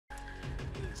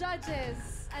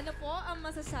Judges, ano po ang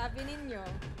masasabi ninyo?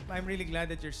 I'm really glad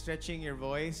that you're stretching your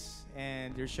voice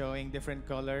and you're showing different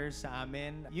colors sa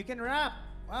amin. You can rap!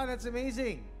 Wow, that's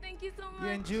amazing! Thank you so much.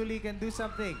 You and Julie can do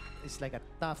something. It's like a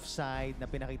tough side na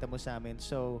pinakita mo sa amin.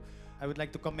 So, I would like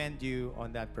to commend you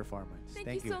on that performance.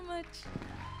 Thank you so much.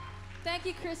 Thank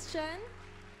you, Christian.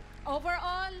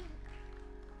 Overall,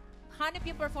 Hanap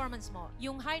yung performance mo.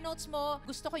 Yung high notes mo,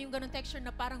 gusto ko yung ganun texture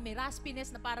na parang may raspiness,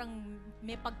 na parang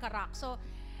may pagka-rock. So,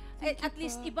 at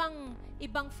least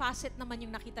ibang facet naman yung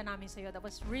nakita namin sa'yo. That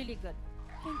was really good.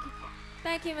 Thank you po.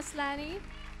 Thank you, Miss Lani.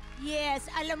 Yes,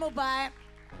 alam mo ba,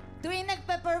 tuwing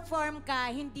nagpe-perform ka,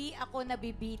 hindi ako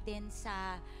nabibitin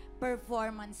sa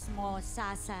performance mo,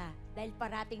 Sassa. Dahil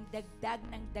parating dagdag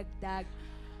ng dagdag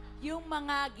yung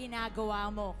mga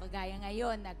ginagawa mo. Kagaya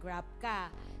ngayon, nag-rap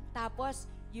ka. Tapos,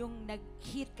 yung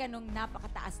nag-hit ka nung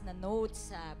napakataas na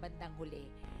notes sa bandang huli.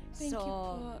 Thank you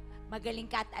po. Magaling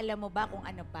ka at alam mo ba kung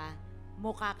ano pa?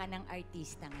 Mukha ka ng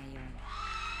artista ngayon.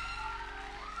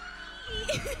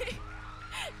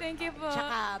 Thank you po.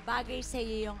 Tsaka bagay sa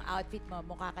iyo yung outfit mo,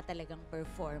 mukha ka talagang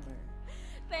performer.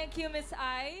 Thank you, Miss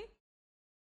Ai.